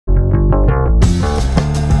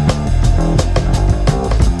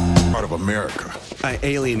America. I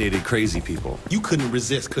alienated crazy people. You couldn't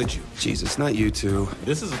resist, could you? Jesus, not you two.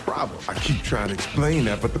 This is a problem. I keep trying to explain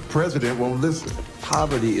that, but the president won't listen.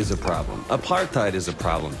 Poverty is a problem. Apartheid is a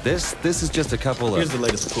problem. This is just a couple of... Here's the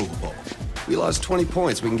latest approval poll. We lost 20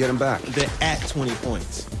 points. We can get them back. They're at 20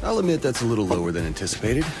 points. I'll admit that's a little lower than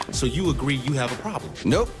anticipated. So you agree you have a problem?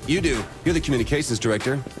 Nope, you do. You're the communications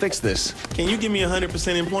director. Fix this. Can you give me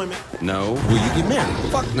 100% employment? No. Will you get married?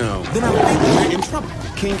 Fuck no. Then I think we're in trouble.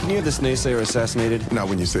 King, can you have this naysayer assassinated? Not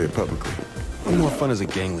when you say it publicly. I'm more fun as a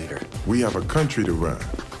gang leader. We have a country to run.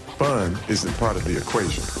 Fun isn't part of the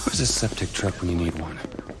equation. Where's a septic truck when you need one?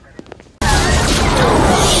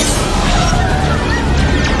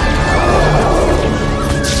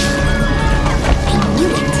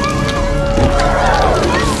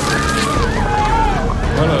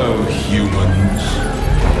 Hello, humans.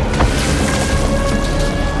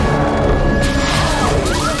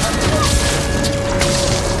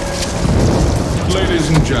 Ladies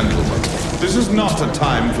and gentlemen, this is not a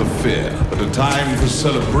time for fear, but a time for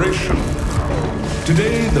celebration.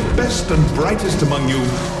 Today, the best and brightest among you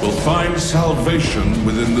will find salvation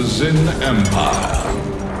within the Zin Empire.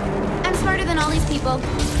 I'm smarter than all these people.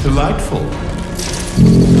 Delightful.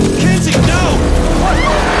 Kenzie, no!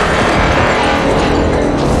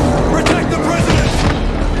 Protect the president!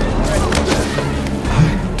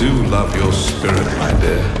 I do love your spirit, my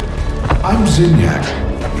dear. I'm Zinyak.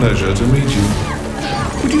 Pleasure to meet you.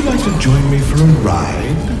 Would you like to join me for a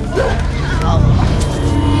ride?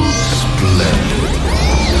 Splendid.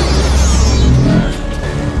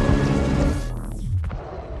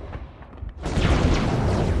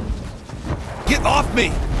 Get off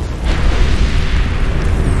me!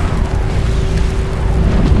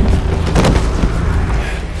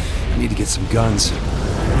 I need to get some guns.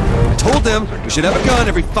 I told them we should have a gun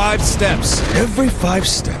every 5 steps. Every 5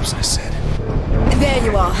 steps, I said. There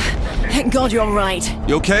you are. Thank God you're all right.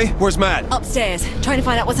 You okay? Where's Matt? Upstairs, trying to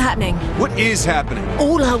find out what's happening. What is happening?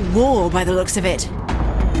 All out war by the looks of it.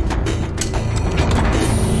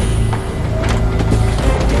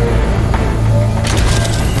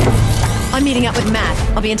 I'm meeting up with Matt.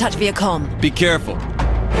 I'll be in touch via comm. Be careful.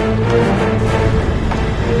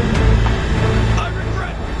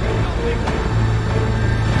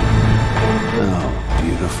 Oh,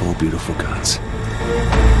 beautiful, beautiful guns.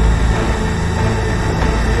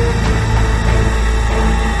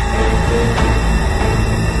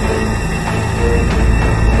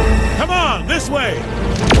 Come on, this way!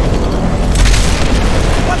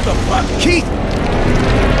 What the fuck? Keith!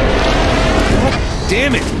 Oh,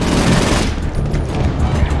 damn it!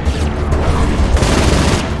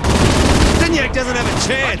 Zinyak doesn't have a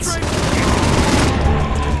chance!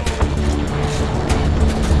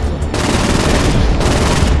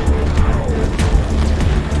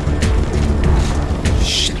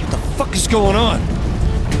 Shit, what the fuck is going on?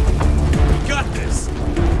 We got this!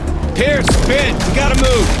 Pierce, Ben, you gotta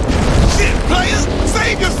move! Shit, players!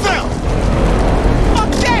 Save yourself!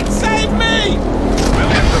 I'm dead! Save me!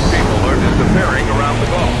 Millions of people are disappearing around the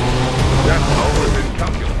globe. That toll is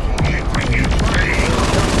incalculable.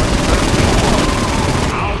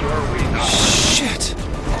 How were we not? Shit!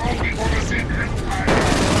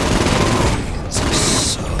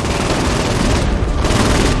 So...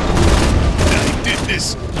 I did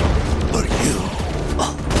this for you.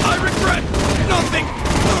 I regret nothing!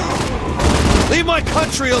 Leave my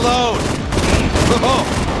country alone! Oh,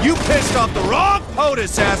 you pissed off the wrong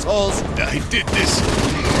POTUS, assholes! I did this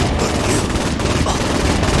for you.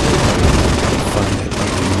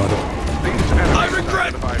 I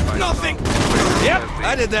regret nothing! Yep,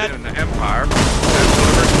 I did that. In the Empire has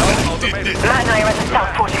delivered no ultimatum. Matt and I are at the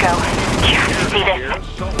Steelport to go. You have to see this. Here's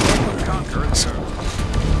someone to conquer and serve.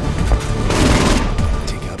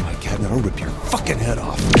 Take out my cabinet, I'll rip your fucking head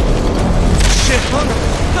off. Shit! Oh no!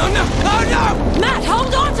 Oh no! Oh no! Matt,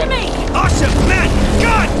 hold on to me! Awesome! Matt!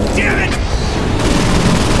 God damn it!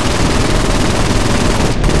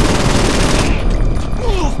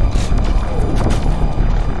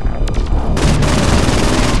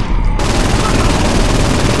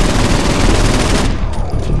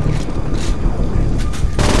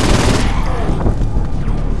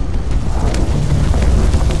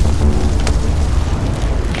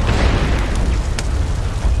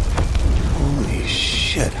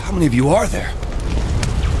 How many of you are there?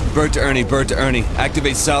 Bird to Ernie.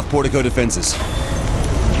 Activate South Portico defenses.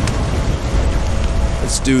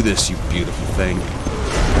 Let's do this, you beautiful thing.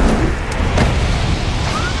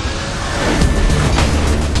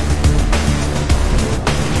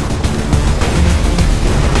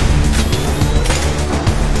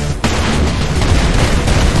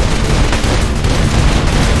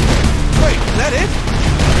 Wait, is that it?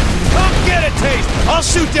 Come I'll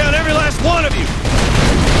shoot down every last one of you!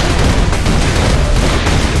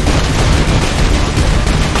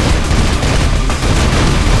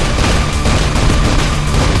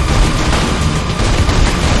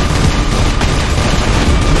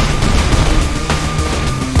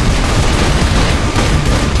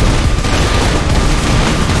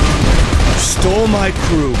 Stole my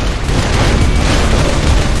crew.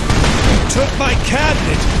 You took my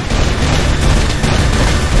cabinet.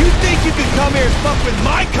 You think you can come here and fuck with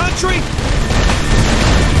my country?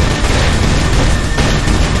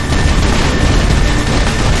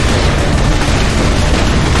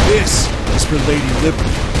 This is for Lady Liberty.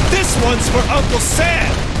 This one's for Uncle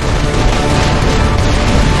Sam.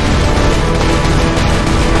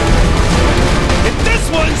 And this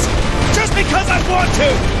one's just because I want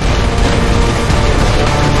to.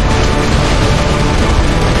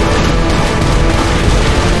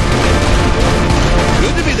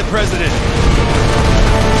 Good to be the president.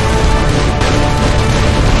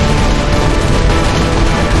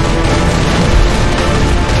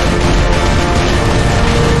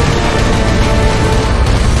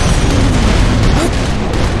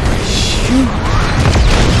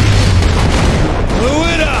 Blew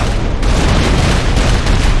it up.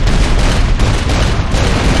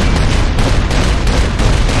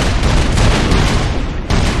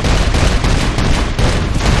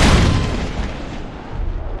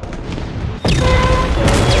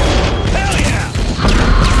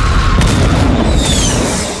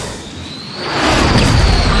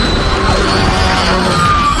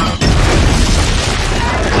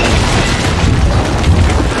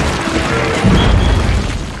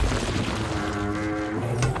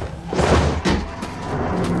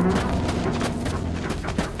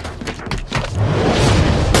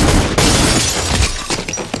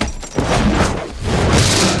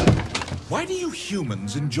 Why do you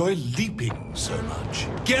humans enjoy leaping so much?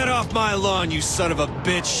 Get off my lawn, you son of a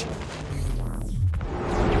bitch!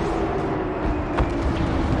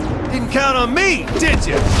 Didn't count on me, did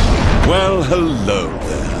you? Well, hello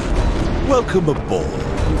there. Welcome aboard.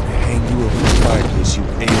 Hang you regardless, you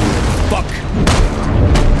alien fuck!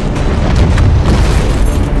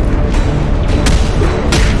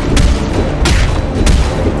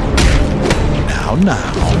 Now,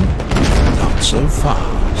 not so fast.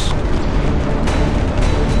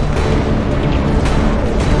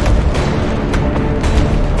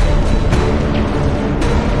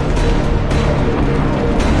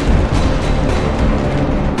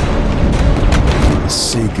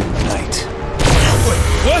 Say goodnight. Wait,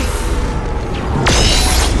 what?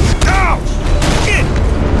 Ow! Shit!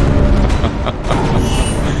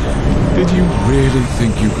 Did you really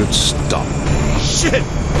think you could stop me? Shit!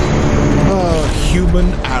 Human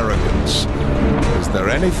arrogance. Is there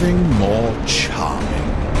anything more charming?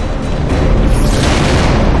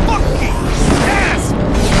 Fucking ass!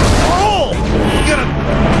 Oh! You gotta...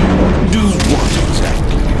 Do what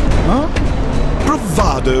exactly? Huh?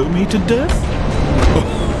 Bravado me to death?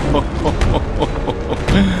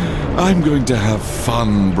 I'm going to have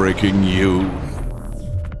fun breaking you.